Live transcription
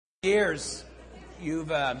Years,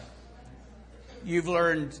 you've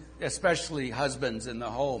learned, especially husbands in the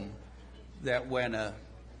home, that when a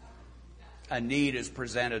need is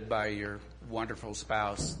presented by your wonderful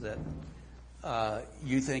spouse, that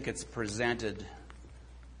you think it's presented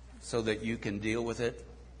so that you can deal with it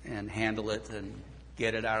and handle it and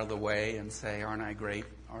get it out of the way and say, "Aren't I great?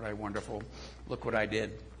 Aren't I wonderful? Look what I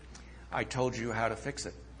did. I told you how to fix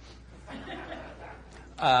it."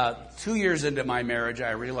 2 years into my marriage,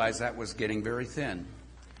 I realized that was getting very thin.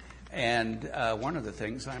 And one of the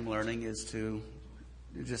things I'm learning is to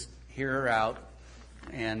just hear her out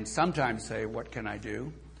and sometimes say, "What can I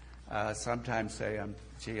do?" Sometimes say, I'm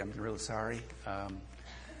really sorry.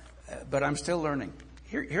 But I'm still learning.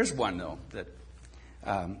 Here's one, though, that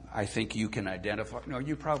I think you can identify. No,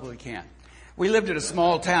 you probably can't. We lived in a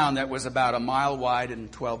small town that was about a mile wide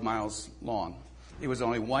and 12 miles long. It was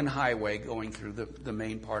only one highway going through the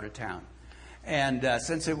main part of town. And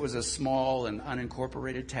since it was a small and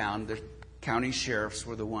unincorporated town, the county sheriffs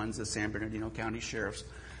were the ones, the San Bernardino County sheriffs,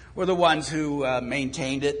 were the ones who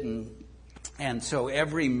maintained it. And so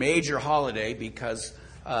every major holiday, because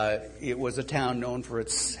it was a town known for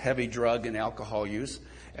its heavy drug and alcohol use,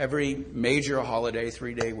 every major holiday,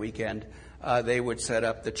 3-day weekend, they would set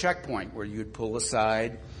up the checkpoint where you'd pull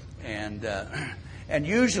aside and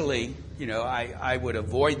usually, I would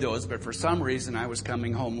avoid those, but for some reason I was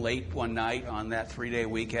coming home late one night on that 3-day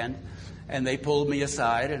weekend, and they pulled me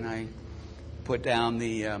aside, and I put down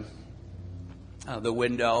the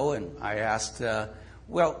window, and I asked,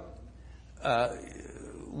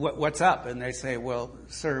 what's up? And they say, "Well,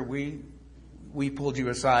 sir, we pulled you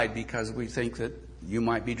aside because we think that you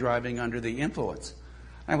might be driving under the influence."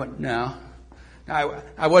 I went, "No,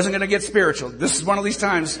 I wasn't going to get spiritual. This is one of these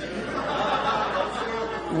times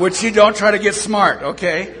which you don't try to get smart,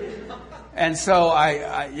 okay?" And so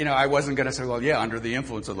I wasn't going to say, "Well, yeah, under the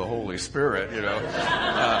influence of the Holy Spirit,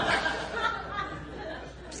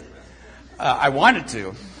 I wanted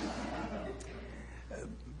to.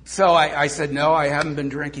 So I said, "No, I haven't been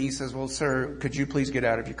drinking." He says, "Well, sir, could you please get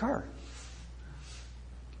out of your car?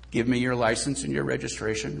 Give me your license and your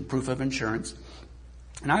registration and proof of insurance."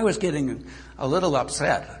 And I was getting a little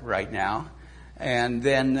upset right now. And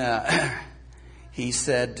then he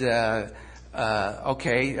said,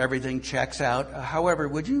 "Okay, everything checks out. However,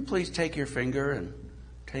 would you please take your finger and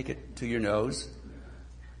take it to your nose?"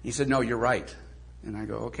 He said, "No, you're right." And I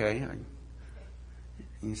go, "Okay." And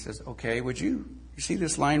he says, "Okay, you see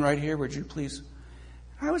this line right here? Would you please?"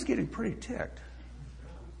 I was getting pretty ticked.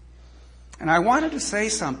 And I wanted to say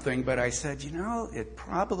something, but I said, it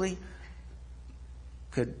probably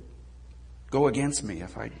could go against me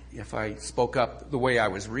if I spoke up the way I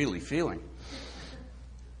was really feeling.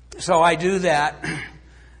 So I do that,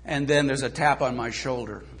 and then there's a tap on my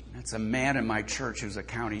shoulder. It's a man in my church who's a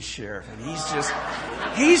county sheriff, and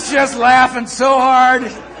he's just laughing so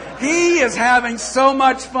hard. He is having so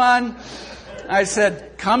much fun. I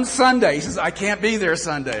said, "Come Sunday." He says, "I can't be there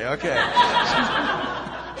Sunday." Okay.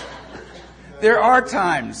 There are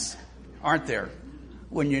times, aren't there,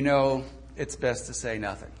 when you know it's best to say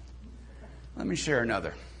nothing. Let me share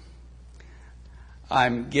another.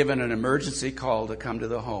 I'm given an emergency call to come to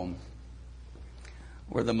the home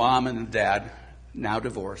where the mom and the dad, now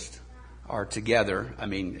divorced, are together,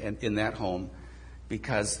 in that home,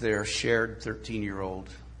 because their shared 13-year-old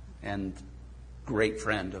and great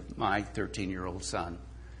friend of my 13-year-old son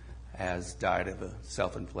has died of a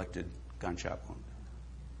self-inflicted gunshot wound.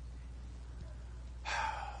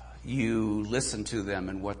 You listen to them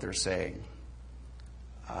and what they're saying.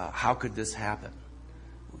 How could this happen?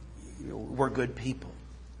 We're good people.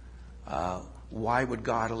 Why would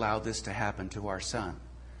God allow this to happen to our son?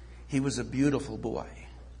 He was a beautiful boy.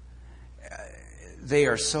 They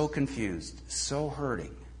are so confused, so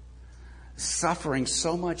hurting, suffering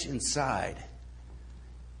so much inside.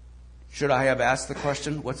 Should I have asked the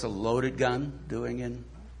question, "What's a loaded gun doing in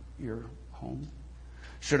your home?"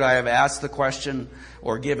 Should I have asked the question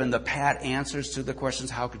or given the pat answers to the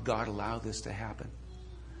questions, how could God allow this to happen?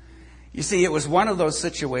 You see, it was one of those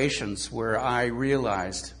situations where I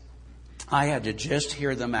realized I had to just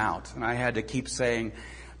hear them out. And I had to keep saying,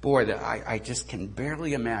 "Boy, I just can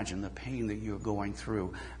barely imagine the pain that you're going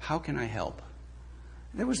through. How can I help?"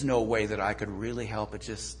 There was no way that I could really help it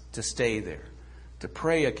just to stay there, to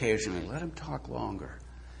pray occasionally, let him talk longer.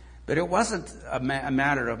 But it wasn't a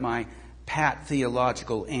matter of my pat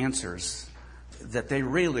theological answers that they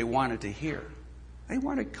really wanted to hear. They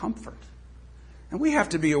wanted comfort. And we have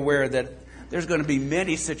to be aware that there's going to be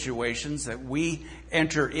many situations that we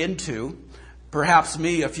enter into, perhaps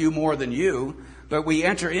me a few more than you, but we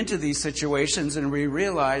enter into these situations and we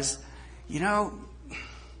realize,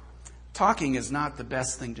 talking is not the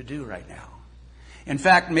best thing to do right now. In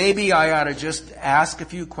fact, maybe I ought to just ask a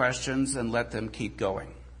few questions and let them keep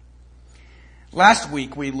going. Last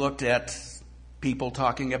week we looked at people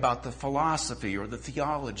talking about the philosophy or the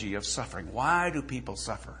theology of suffering. Why do people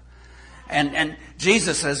suffer? And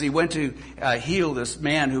Jesus, as he went to heal this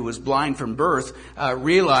man who was blind from birth,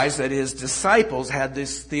 realized that his disciples had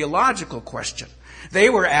this theological question. They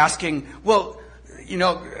were asking, well,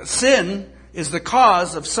 sin is the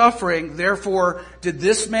cause of suffering. Therefore, did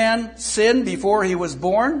this man sin before he was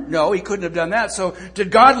born? No, he couldn't have done that. So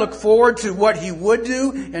did God look forward to what he would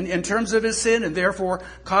do in terms of his sin and therefore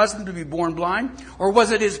cause him to be born blind? Or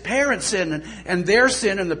was it his parents' sin and their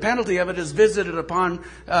sin and the penalty of it is visited upon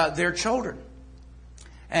their children?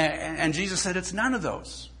 And Jesus said it's none of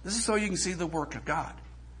those. This is so you can see the work of God.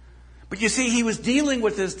 But you see, he was dealing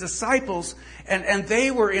with his disciples and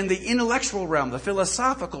they were in the intellectual realm, the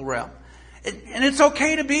philosophical realm. And it's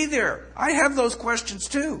okay to be there. I have those questions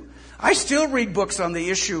too. I still read books on the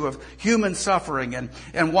issue of human suffering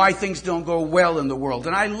and why things don't go well in the world.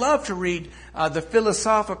 And I love to read the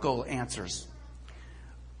philosophical answers.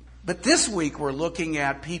 But this week we're looking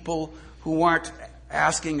at people who aren't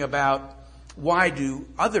asking about why do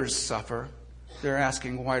others suffer. They're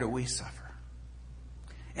asking why do we suffer?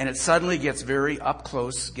 And it suddenly gets very up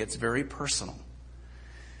close, gets very personal.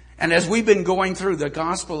 And as we've been going through the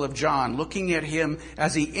Gospel of John, looking at him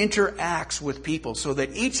as he interacts with people so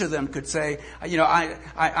that each of them could say,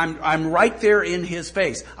 I'm right there in his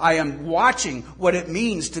face. I am watching what it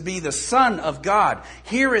means to be the Son of God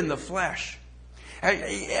here in the flesh.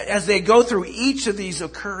 As they go through each of these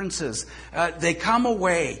occurrences, they come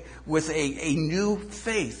away with a new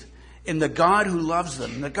faith in the God who loves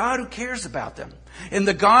them, in the God who cares about them, in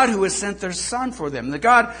the God who has sent their Son for them, the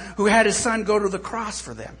God who had his Son go to the cross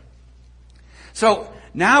for them. So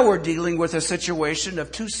now we're dealing with a situation of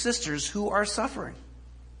two sisters who are suffering.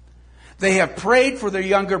 They have prayed for their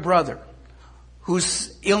younger brother,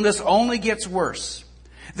 whose illness only gets worse.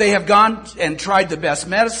 They have gone and tried the best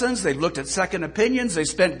medicines. They've looked at second opinions. They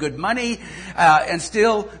spent good money. And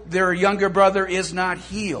still their younger brother is not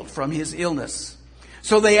healed from his illness.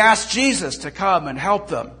 So they ask Jesus to come and help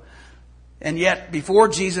them. And yet before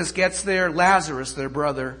Jesus gets there, Lazarus, their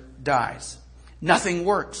brother, dies. Nothing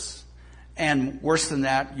works. And worse than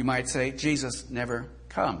that, you might say, Jesus never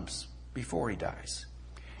comes before he dies.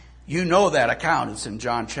 You know that account. It's in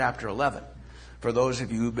John chapter 11. For those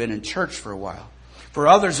of you who've been in church for a while. For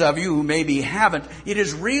others of you who maybe haven't, it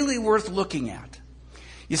is really worth looking at.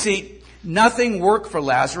 You see, nothing worked for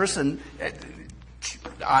Lazarus, and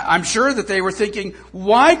I'm sure that they were thinking,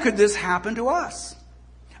 why could this happen to us?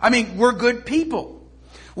 I mean, we're good people.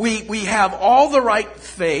 We have all the right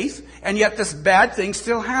faith, and yet this bad thing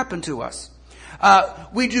still happened to us.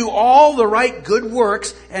 We do all the right good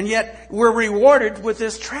works, and yet we're rewarded with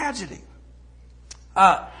this tragedy.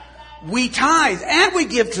 We tithe and we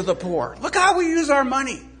give to the poor. Look how we use our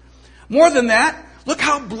money. More than that, look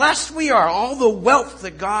how blessed we are. All the wealth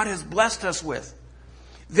that God has blessed us with.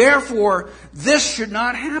 Therefore, this should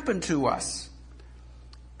not happen to us.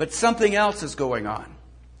 But something else is going on.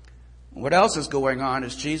 What else is going on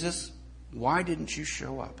is, Jesus, why didn't you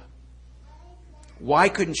show up? Why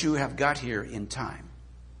couldn't you have got here in time?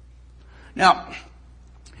 Now,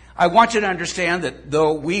 I want you to understand that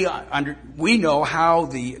though we know how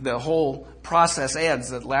the whole process ends,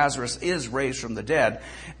 that Lazarus is raised from the dead,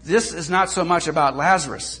 this is not so much about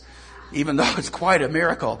Lazarus, even though it's quite a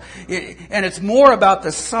miracle. And it's more about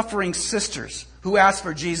the suffering sisters who asked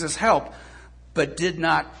for Jesus' help, but did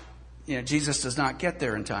not, Jesus does not get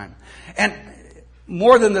there in time. And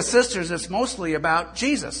more than the sisters, it's mostly about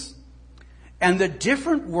Jesus and the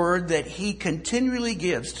different word that he continually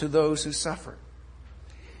gives to those who suffer.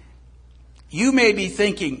 You may be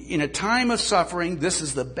thinking, in a time of suffering, this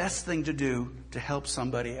is the best thing to do to help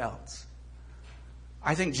somebody else.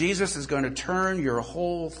 I think Jesus is going to turn your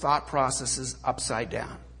whole thought processes upside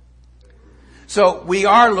down. So we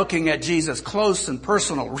are looking at Jesus close and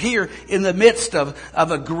personal here in the midst of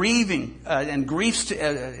a grieving and griefs,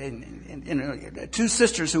 two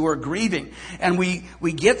sisters who are grieving. And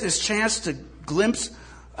we get this chance to glimpse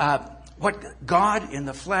what God in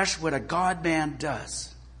the flesh, what a God-man does.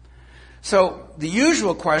 So the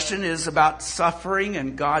usual question is about suffering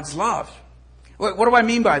and God's love. What do I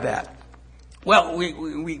mean by that? Well,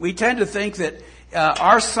 we tend to think that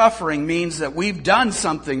our suffering means that we've done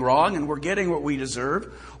something wrong and we're getting what we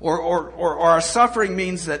deserve, or our suffering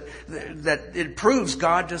means that it proves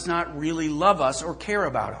God does not really love us or care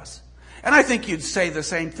about us. And I think you'd say the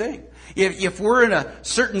same thing. If we're in a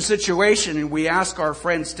certain situation and we ask our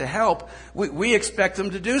friends to help, we expect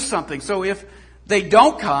them to do something. So if they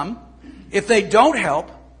don't come, If they don't help,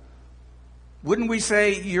 wouldn't we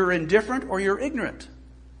say you're indifferent or you're ignorant?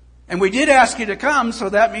 And we did ask you to come, so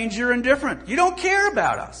that means you're indifferent. You don't care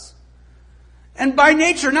about us. And by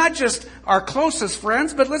nature, not just our closest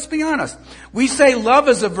friends, but let's be honest. We say love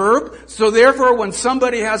is a verb, so therefore when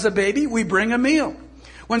somebody has a baby, we bring a meal.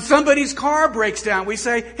 When somebody's car breaks down, we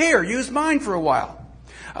say, here, use mine for a while.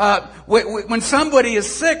 When somebody is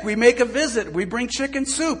sick, we make a visit. We bring chicken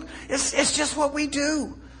soup. It's just what we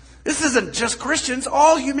do. This isn't just Christians.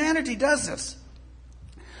 All humanity does this.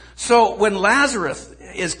 So when Lazarus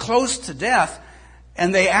is close to death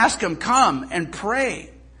and they ask him, come and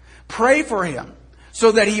pray for him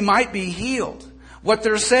so that he might be healed. What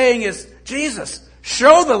they're saying is, Jesus,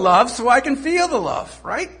 show the love so I can feel the love,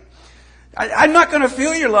 right? I'm not going to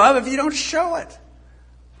feel your love if you don't show it.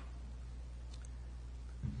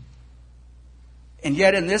 And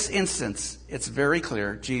yet in this instance, it's very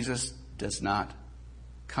clear Jesus does not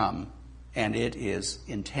come, and it is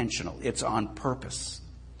intentional. It's on purpose.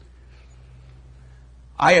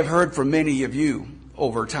 I have heard from many of you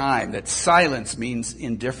over time that silence means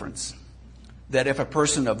indifference. That if a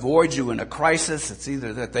person avoids you in a crisis, it's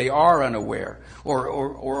either that they are unaware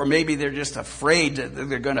or maybe they're just afraid that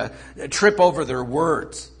they're going to trip over their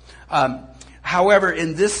words. However,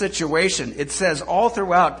 in this situation, it says all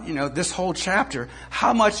throughout, this whole chapter,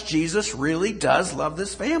 how much Jesus really does love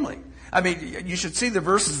this family. I mean, you should see the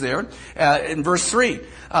verses there. In verse 3,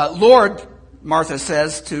 Lord, Martha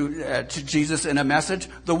says to Jesus in a message,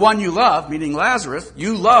 the one you love, meaning Lazarus,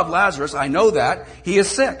 you love Lazarus, I know that, he is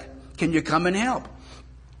sick. Can you come and help?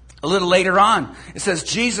 A little later on, it says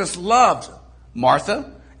Jesus loved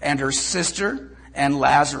Martha and her sister and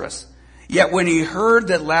Lazarus. Yet when he heard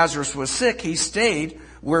that Lazarus was sick, he stayed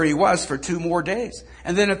where he was for 2 more days.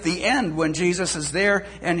 And then at the end, when Jesus is there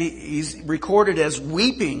and he's recorded as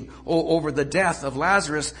weeping over the death of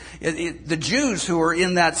Lazarus, the Jews who are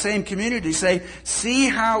in that same community say, see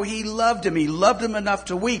how he loved him. He loved him enough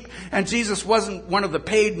to weep. And Jesus wasn't one of the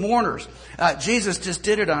paid mourners. Jesus just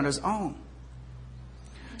did it on his own.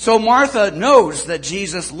 So Martha knows that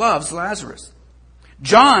Jesus loves Lazarus.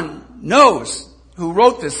 John knows, who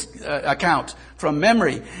wrote this account from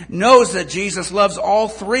memory, knows that Jesus loves all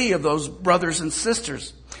 3 of those brothers and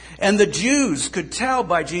sisters. And the Jews could tell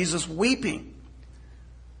by Jesus weeping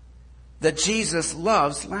that Jesus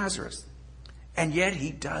loves Lazarus. And yet he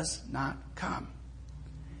does not come.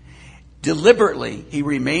 Deliberately, he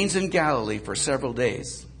remains in Galilee for several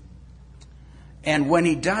days. And when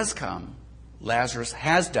he does come, Lazarus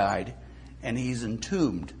has died and he's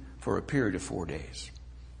entombed for a period of 4 days.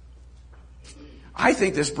 I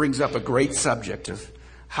think this brings up a great subject of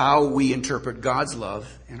how we interpret God's love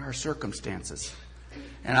in our circumstances.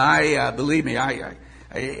 And believe me,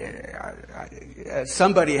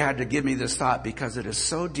 somebody had to give me this thought because it is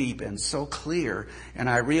so deep and so clear, and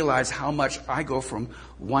I realize how much I go from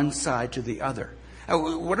one side to the other.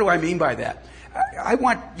 What do I mean by that? I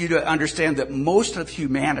want you to understand that most of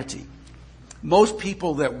humanity, most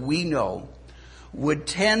people that we know, would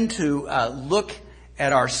tend to look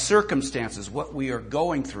at our circumstances, what we are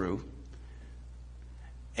going through,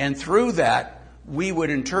 and through that, we would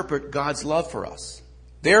interpret God's love for us.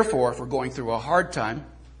 Therefore, if we're going through a hard time,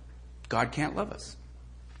 God can't love us,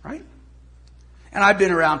 right? And I've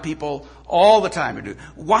been around people all the time who do,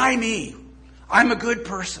 why me? I'm a good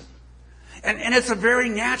person. And it's a very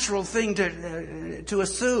natural thing to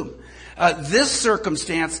assume. This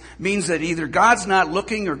circumstance means that either God's not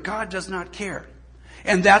looking or God does not care.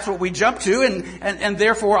 And that's what we jump to, and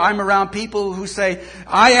therefore I'm around people who say,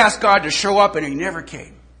 I asked God to show up and he never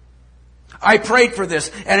came. I prayed for this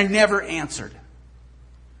and he never answered.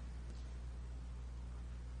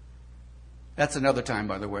 That's another time,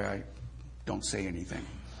 by the way, I don't say anything.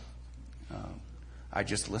 I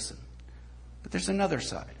just listen. But there's another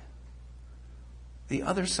side. The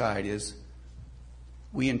other side is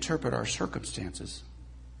we interpret our circumstances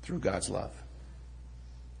through God's love.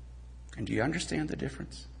 And do you understand the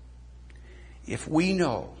difference? If we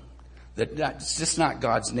know that that's just not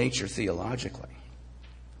God's nature theologically,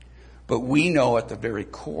 but we know at the very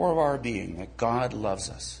core of our being that God loves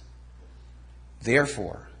us.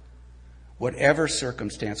 Therefore, whatever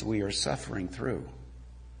circumstance we are suffering through,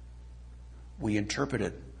 we interpret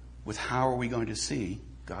it with how are we going to see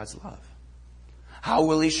God's love? How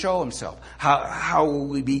will he show himself? How will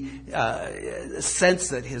we be sense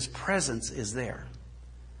that his presence is there?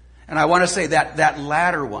 And I want to say that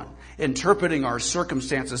latter one, interpreting our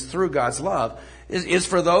circumstances through God's love, is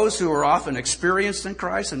for those who are often experienced in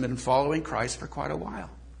Christ and been following Christ for quite a while.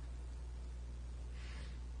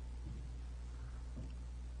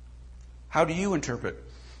 How do you interpret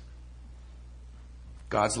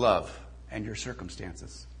God's love and your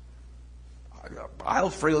circumstances. I'll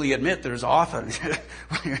freely admit there's often,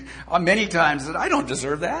 many times that I don't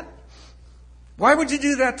deserve that. Why would you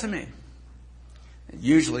do that to me?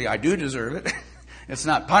 Usually I do deserve it. It's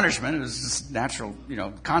not punishment, it's just natural,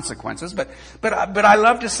 consequences. But I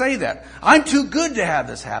love to say that. I'm too good to have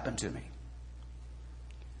this happen to me.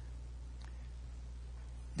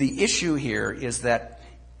 The issue here is that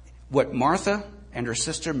what Martha and her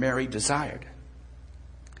sister Mary desired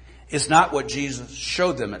is not what Jesus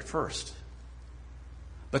showed them at first.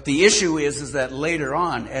 But the issue is that later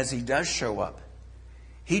on, as he does show up,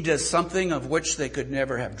 he does something of which they could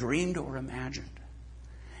never have dreamed or imagined.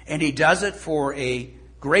 And he does it for a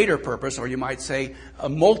greater purpose, or you might say a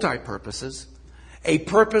multi-purposes, a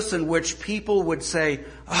purpose in which people would say,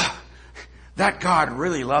 that God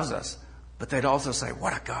really loves us. But they'd also say,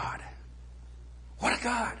 what a God. What a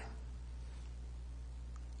God.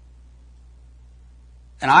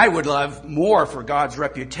 And I would love more for God's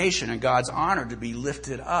reputation and God's honor to be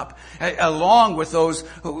lifted up, along with those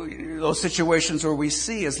situations where we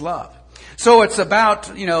see His love. So it's about,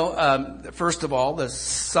 first of all, the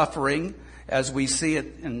suffering as we see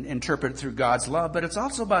it and interpret it through God's love, but it's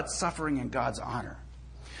also about suffering in God's honor.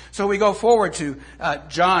 So we go forward to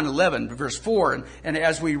John 11, verse 4, and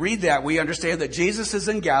as we read that, we understand that Jesus is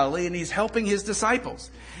in Galilee and He's helping His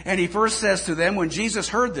disciples. And He first says to them, when Jesus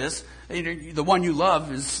heard this, the one you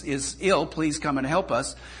love is ill, please come and help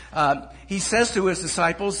us. He says to His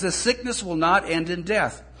disciples, the sickness will not end in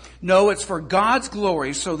death. No, it's for God's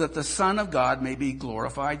glory, so that the Son of God may be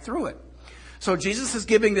glorified through it. So Jesus is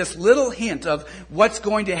giving this little hint of what's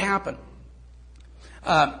going to happen.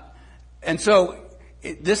 And so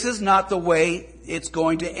this is not the way it's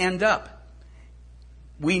going to end up.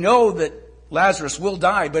 We know that Lazarus will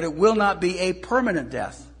die, but it will not be a permanent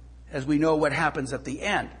death, as we know what happens at the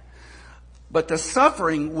end. But the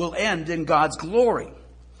suffering will end in God's glory.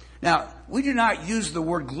 Now, we do not use the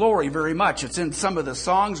word glory very much. It's in some of the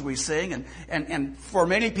songs we sing, and for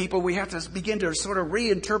many people we have to begin to sort of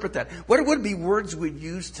reinterpret that. What would be words we'd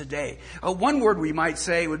use today? One word we might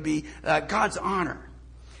say would be God's honor.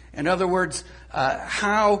 In other words,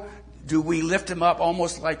 how do we lift Him up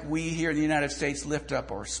almost like we here in the United States lift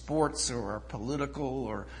up our sports or our political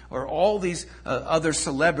or all these other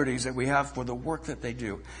celebrities that we have for the work that they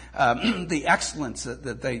do, the excellence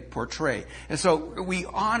that they portray. And so we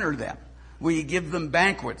honor them. We give them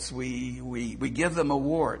banquets. We give them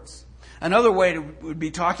awards. Another way would be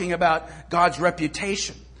talking about God's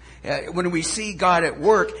reputation. When we see God at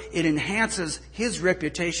work, it enhances His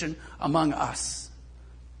reputation among us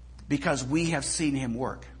because we have seen Him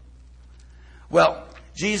work. Well,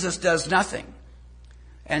 Jesus does nothing.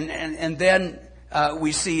 And then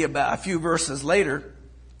we see about a few verses later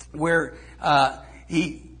where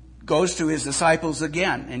He goes to His disciples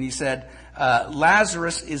again. And He said,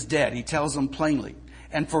 Lazarus is dead. He tells them plainly.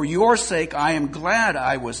 And for your sake, I am glad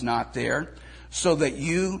I was not there so that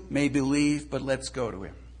you may believe, but let's go to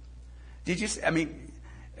him.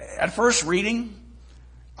 At first reading,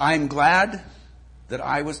 I'm glad that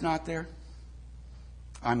I was not there.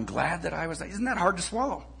 I'm glad that I was there. Isn't that hard to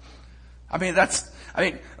swallow?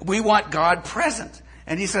 We want God present.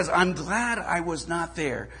 And He says, I'm glad I was not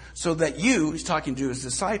there so that you, He's talking to His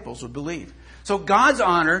disciples, would believe. So God's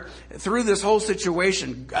honor through this whole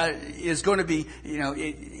situation is going to be,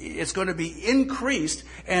 it's going to be increased.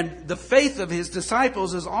 And the faith of His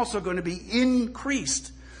disciples is also going to be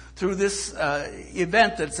increased through this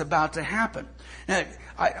event that's about to happen. Now,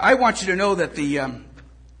 I want you to know that the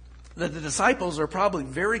disciples are probably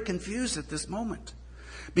very confused at this moment.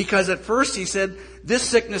 Because at first He said, this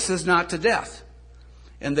sickness is not to death.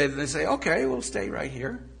 And they say, okay, we'll stay right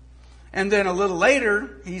here. And then a little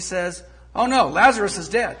later, He says, oh no, Lazarus is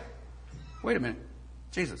dead. Wait a minute.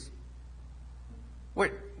 Jesus.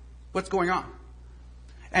 Wait, what's going on?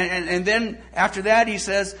 And then after that He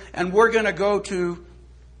says, and we're going to go to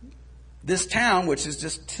this town, which is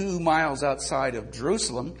just 2 miles outside of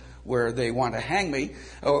Jerusalem, where they want to hang me.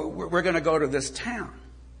 We're going to go to this town.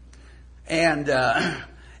 And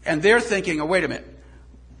they're thinking, oh, wait a minute.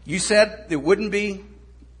 You said it wouldn't be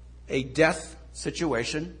a death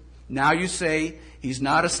situation. Now you say he's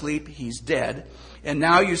not asleep, he's dead. And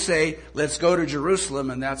now you say, let's go to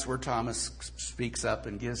Jerusalem. And that's where Thomas speaks up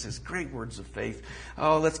and gives his great words of faith.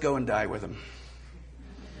 Oh, let's go and die with him.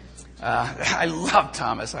 I love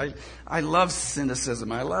Thomas. I love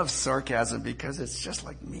cynicism. I love sarcasm because it's just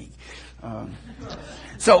like me.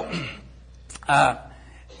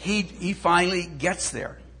 He finally gets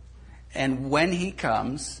there. And when he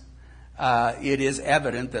comes, it is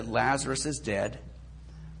evident that Lazarus is dead.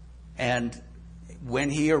 And when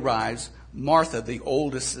he arrives, Martha, the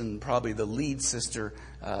oldest and probably the lead sister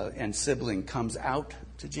and sibling, comes out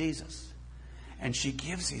to Jesus. And she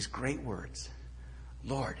gives these great words.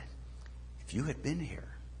 Lord, if you had been here,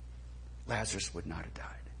 Lazarus would not have died.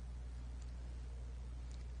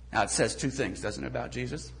 Now, it says two things, doesn't it, about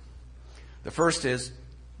Jesus? The first is,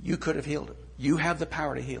 you could have healed him. You have the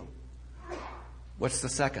power to heal. What's the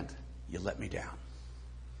second? You let me down.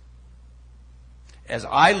 As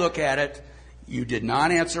I look at it, you did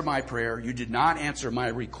not answer my prayer. You did not answer my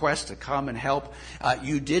request to come and help.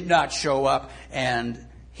 You did not show up, and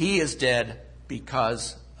he is dead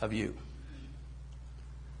because of you.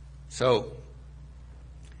 So,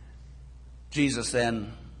 Jesus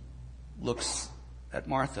then looks at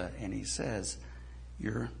Martha and he says,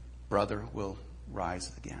 your brother will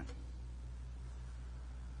rise again.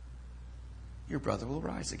 Your brother will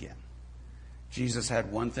rise again. Jesus had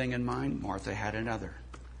one thing in mind, Martha had another.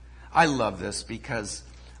 I love this because,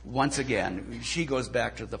 once again, she goes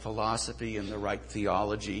back to the philosophy and the right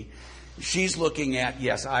theology. She's looking at,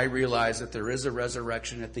 yes, I realize that there is a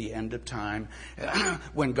resurrection at the end of time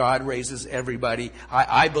when God raises everybody.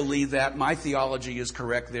 I believe that. My theology is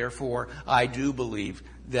correct. Therefore, I do believe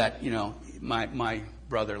that, my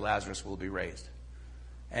brother Lazarus will be raised.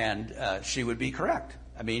 And she would be correct.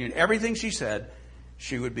 I mean, in everything she said,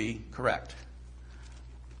 she would be correct.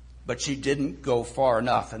 But she didn't go far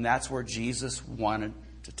enough, and that's where Jesus wanted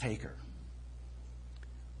to take her.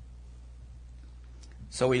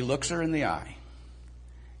 So he looks her in the eye,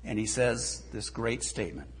 and he says this great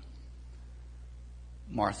statement.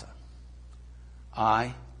 Martha,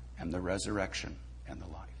 I am the resurrection and the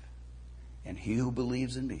life. And he who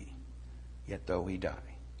believes in me, yet though he die,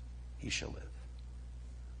 he shall live.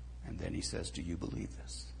 And then he says, do you believe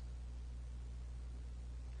this?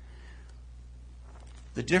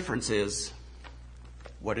 The difference is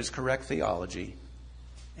what is correct theology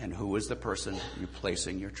and who is the person you're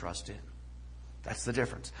placing your trust in. That's the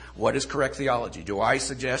difference. What is correct theology? Do I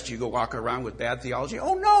suggest you go walk around with bad theology?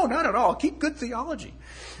 Oh, no, not at all. Keep good theology.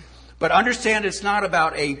 But understand it's not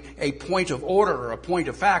about a point of order or a point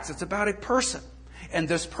of facts. It's about a person. And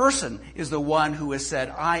this person is the one who has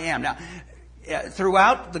said, I am. Now,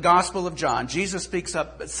 throughout the Gospel of John, Jesus speaks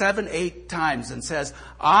up 7, 8 times and says,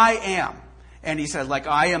 I am. And he says, like,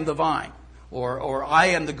 I am the vine, or I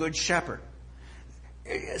am the good shepherd.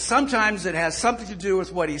 Sometimes it has something to do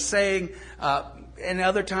with what he's saying, and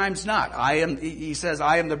other times not. He says,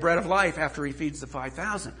 I am the bread of life after he feeds the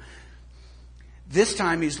 5,000. This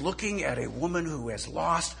time he's looking at a woman who has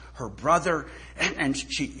lost her brother, and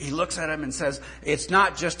he looks at him and says, it's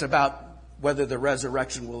not just about whether the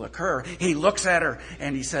resurrection will occur. He looks at her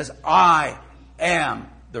and he says, I am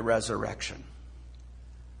the resurrection.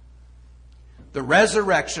 The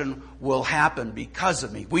resurrection will happen because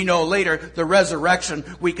of me. We know later the resurrection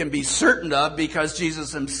we can be certain of because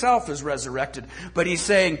Jesus himself is resurrected. But he's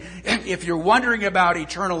saying, if you're wondering about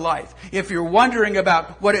eternal life, if you're wondering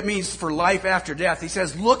about what it means for life after death, he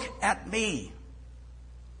says, look at me.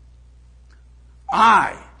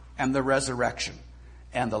 I am the resurrection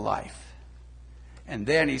and the life. And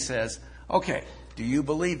then he says, okay, do you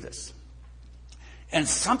believe this? And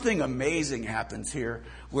something amazing happens here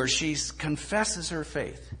where she confesses her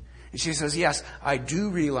faith. And she says, yes, I do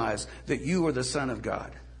realize that you are the Son of God,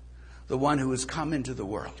 the one who has come into the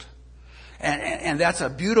world. And that's a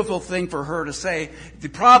beautiful thing for her to say. The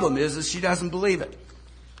problem is she doesn't believe it.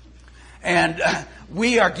 And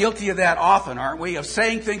we are guilty of that often, aren't we? Of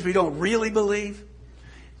saying things we don't really believe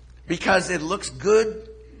because it looks good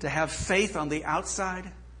to have faith on the outside.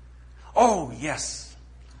 Oh, yes.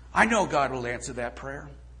 I know God will answer that prayer.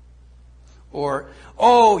 Or,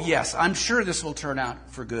 oh, yes, I'm sure this will turn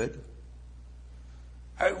out for good.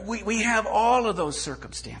 We have all of those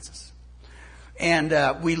circumstances.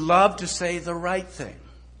 And we love to say the right thing.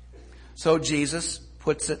 So Jesus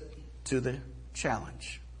puts it to the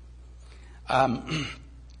challenge.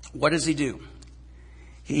 What does he do?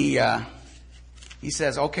 He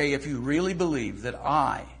says, okay, if you really believe that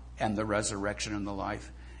I am the resurrection and the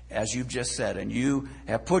life, as you've just said, and you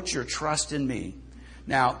have put your trust in me.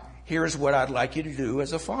 Now, here's what I'd like you to do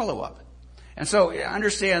as a follow-up. And so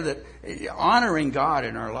understand that honoring God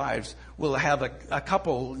in our lives will have a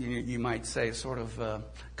couple, you might say, sort of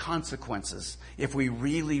consequences if we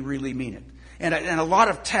really, really mean it. And a lot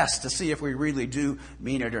of tests to see if we really do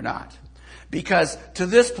mean it or not. Because to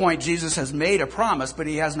this point, Jesus has made a promise, but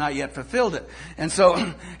he has not yet fulfilled it. And so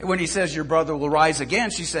when he says your brother will rise again,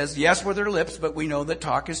 she says, yes, with her lips, but we know that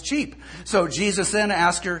talk is cheap. So Jesus then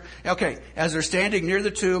asked her, okay, as they're standing near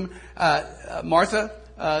the tomb, Martha,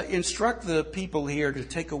 instruct the people here to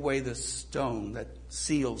take away the stone that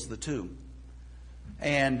seals the tomb.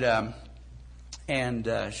 And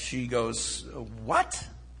And she goes, what?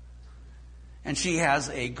 And she has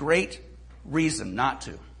a great reason not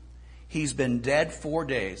to. He's been dead 4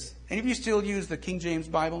 days. Any of you still use the King James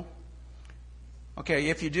Bible? Okay,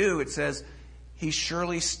 if you do, it says, he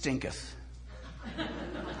surely stinketh.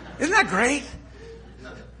 Isn't that great?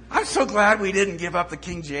 I'm so glad we didn't give up the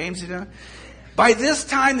King James, By this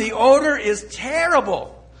time, the odor is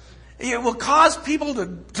terrible. It will cause people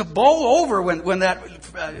to bowl over when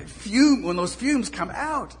those fumes come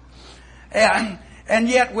out. And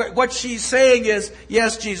yet what she's saying is,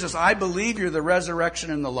 yes, Jesus, I believe you're the resurrection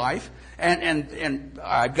and the life. And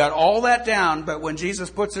I've got all that down. But when Jesus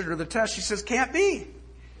puts her to the test, she says, can't be.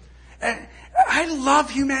 And I love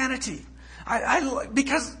humanity.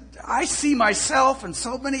 Because I see myself and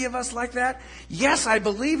so many of us like that. Yes, I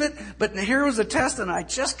believe it. But here was a test and I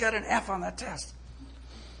just got an F on that test.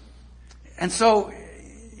 And so,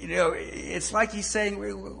 it's like he's saying,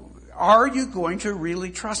 are you going to really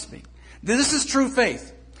trust me? This is true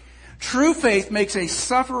faith. True faith makes a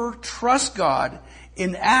sufferer trust God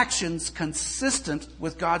in actions consistent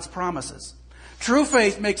with God's promises. True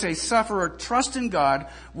faith makes a sufferer trust in God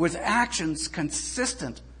with actions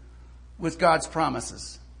consistent with God's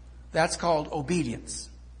promises. That's called obedience.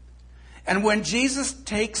 And when Jesus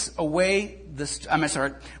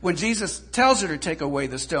when Jesus tells her to take away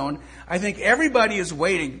the stone, I think everybody is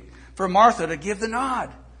waiting for Martha to give the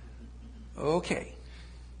nod. Okay.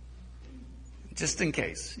 Just in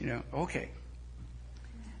case, okay.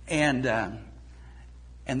 And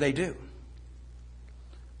they do.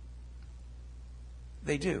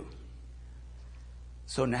 They do.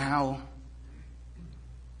 So now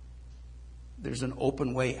there's an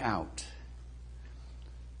open way out.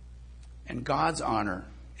 And God's honor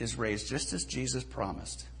is raised just as Jesus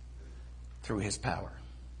promised through his power.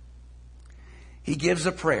 He gives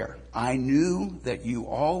a prayer. I knew that you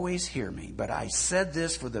always hear me, but I said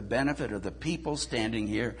this for the benefit of the people standing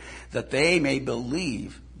here, that they may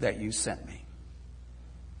believe that you sent me.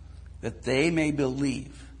 That they may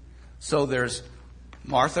believe. So there's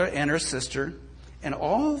Martha and her sister, and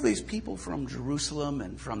all these people from Jerusalem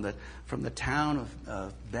and from the town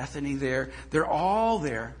of Bethany there. They're all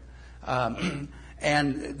there.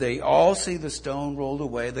 And they all see the stone rolled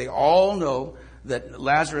away. They all know that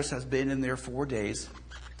Lazarus has been in there 4 days.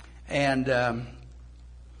 And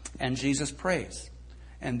Jesus prays.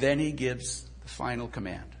 And then he gives the final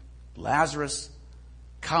command. Lazarus,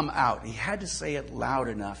 come out. He had to say it loud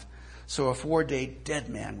enough so a 4-day dead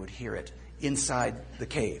man would hear it inside the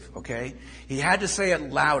cave, okay? He had to say it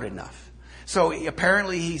loud enough. So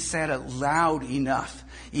apparently he said it loud enough,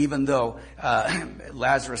 even though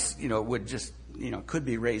Lazarus, would just, could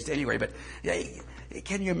be raised anyway. But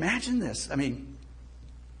can you imagine this? I mean,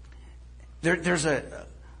 there's a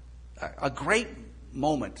great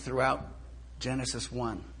moment throughout Genesis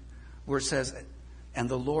 1 where it says, and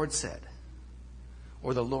the Lord said,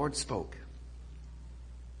 or the Lord spoke.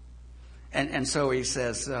 And so he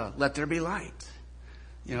says, let there be light.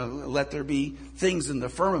 Let there be things in the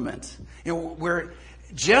firmament. Where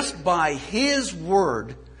just by his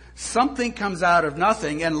word, something comes out of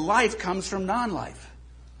nothing and life comes from non-life.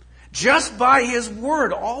 Just by his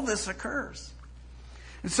word, all this occurs.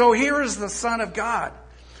 And so here is the Son of God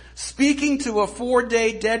speaking to a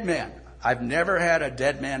 4-day dead man. I've never had a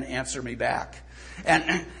dead man answer me back.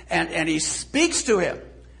 And he speaks to him.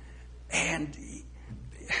 And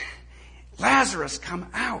Lazarus, come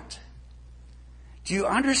out. Do you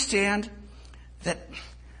understand that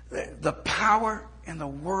the power in the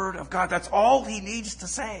Word of God, that's all he needs to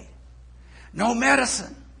say. No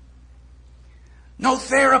medicine. No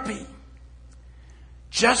therapy.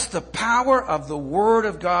 Just the power of the Word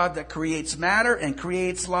of God that creates matter and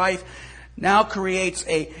creates life now creates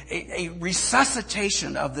a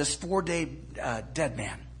resuscitation of this 4-day dead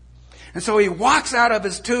man. And so he walks out of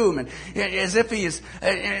his tomb, and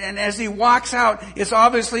as he walks out, it's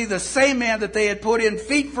obviously the same man that they had put in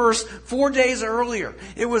feet first 4 days earlier.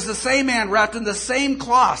 It was the same man wrapped in the same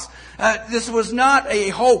cloth. This was not a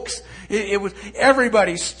hoax. It was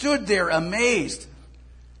everybody stood there amazed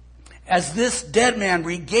as this dead man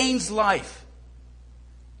regains life,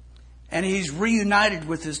 and he's reunited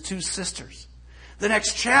with his 2 sisters. The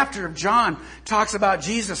next chapter of John talks about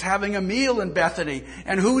Jesus having a meal in Bethany.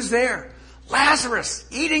 And who's there? Lazarus,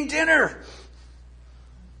 eating dinner.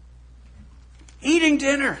 Eating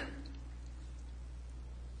dinner.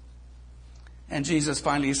 And Jesus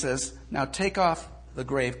finally says, now take off the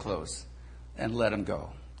grave clothes and let him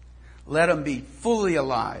go. Let him be fully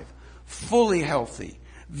alive, fully healthy,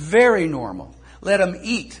 very normal. Let him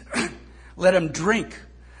eat. Let him drink.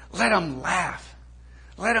 Let him laugh.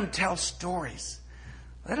 Let him tell stories.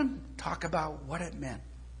 Let him talk about what it meant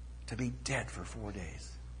to be dead for 4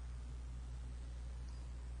 days.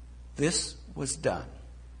 This was done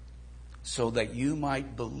so that you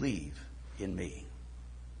might believe in me.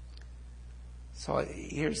 So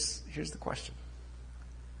here's the question.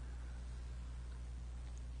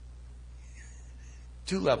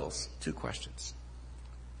 2 levels, 2 questions.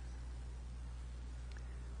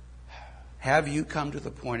 Have you come to the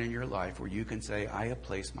point in your life where you can say, I have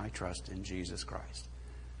placed my trust in Jesus Christ?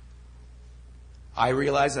 I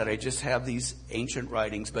realize that I just have these ancient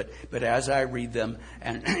writings, but as I read them,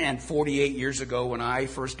 and 48 years ago when I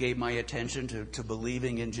first gave my attention to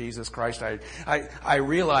believing in Jesus Christ, I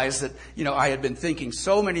realized that, I had been thinking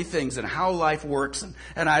so many things and how life works,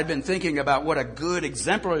 and I had been thinking about what a good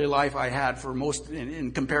exemplary life I had for most,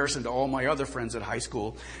 in comparison to all my other friends at high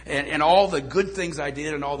school, and all the good things I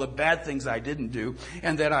did and all the bad things I didn't do,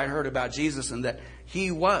 and then I heard about Jesus and that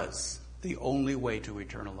He was the only way to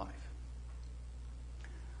eternal life.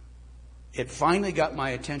 It finally got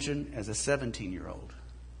my attention as a 17-year-old.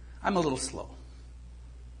 I'm a little slow.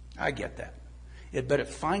 I get that. But it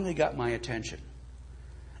finally got my attention.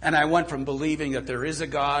 And I went from believing that there is a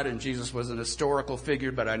God and Jesus was an historical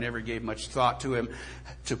figure, but I never gave much thought to Him,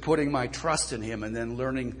 to putting my trust in Him and then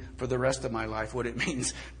learning for the rest of my life what it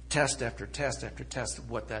means, test after test after test, of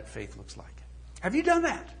what that faith looks like. Have you done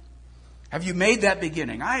that? Have you made that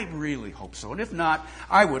beginning? I really hope so. And if not,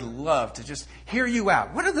 I would love to just hear you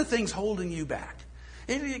out. What are the things holding you back?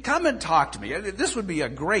 Come and talk to me. This would be a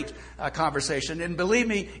great conversation. And believe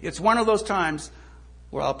me, it's one of those times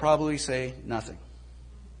where I'll probably say nothing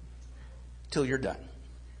till you're done.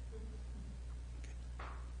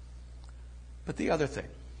 But the other thing,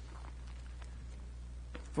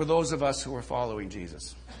 for those of us who are following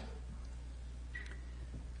Jesus,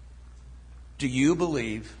 do you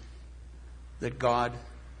believe that God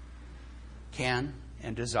can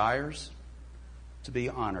and desires to be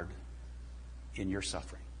honored in your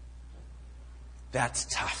suffering? That's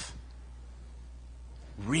tough.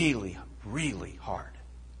 Really, really hard.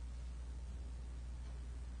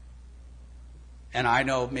 And I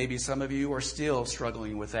know maybe some of you are still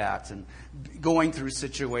struggling with that and going through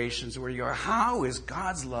situations where you are, how is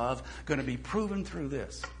God's love going to be proven through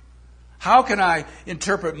this? How can I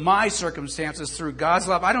interpret my circumstances through God's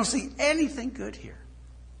love? I don't see anything good here.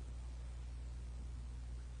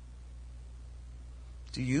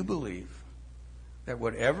 Do you believe that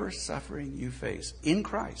whatever suffering you face in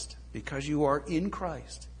Christ, because you are in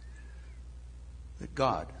Christ, that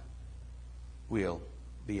God will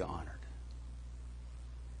be honored?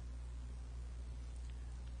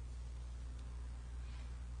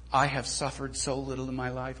 I have suffered so little in my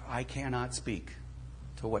life, I cannot speak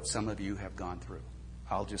to what some of you have gone through.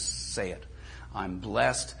 I'll just say it. I'm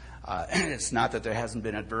blessed. It's not that there hasn't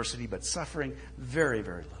been adversity, but suffering, very,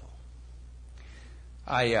 very little.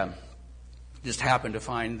 I just happened to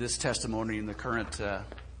find this testimony in the current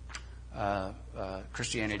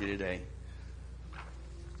Christianity Today.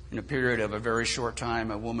 In a period of a very short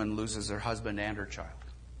time, a woman loses her husband and her child.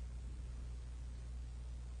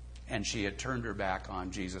 And she had turned her back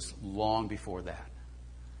on Jesus long before that.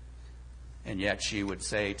 And yet she would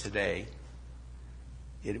say today,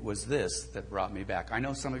 it was this that brought me back. I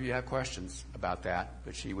know some of you have questions about that,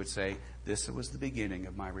 but she would say, this was the beginning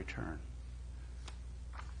of my return.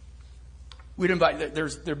 We'd invite,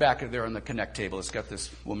 they're back there on the Connect table. It's got this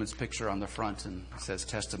woman's picture on the front and it says,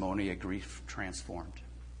 Testimony, a grief transformed.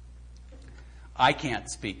 I can't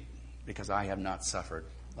speak because I have not suffered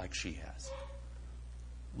like she has.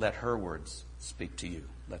 Let her words speak to you.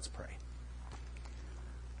 Let's pray.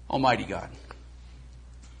 Almighty God,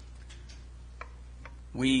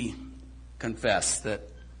 we confess that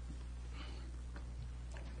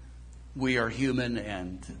we are human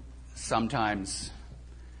and sometimes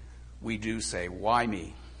we do say, why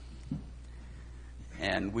me?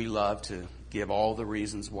 And we love to give all the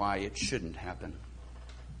reasons why it shouldn't happen.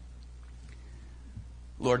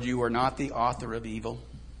 Lord, you are not the author of evil.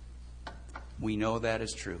 We know that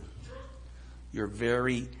is true. Your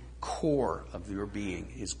very core of your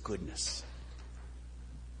being is goodness.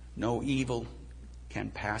 No evil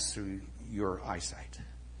can pass through your eyesight.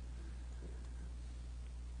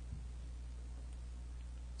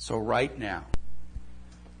 So right now,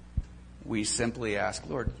 we simply ask,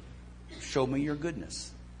 Lord, show me your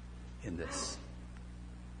goodness in this.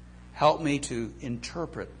 Help me to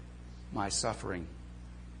interpret my suffering,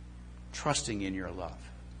 trusting in your love.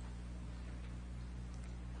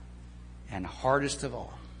 And hardest of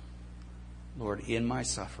all, Lord, in my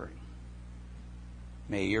suffering,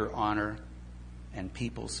 may your honor and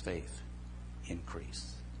people's faith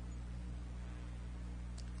increase.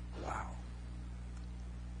 Wow.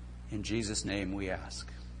 In Jesus' name we ask.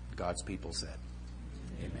 God's people said.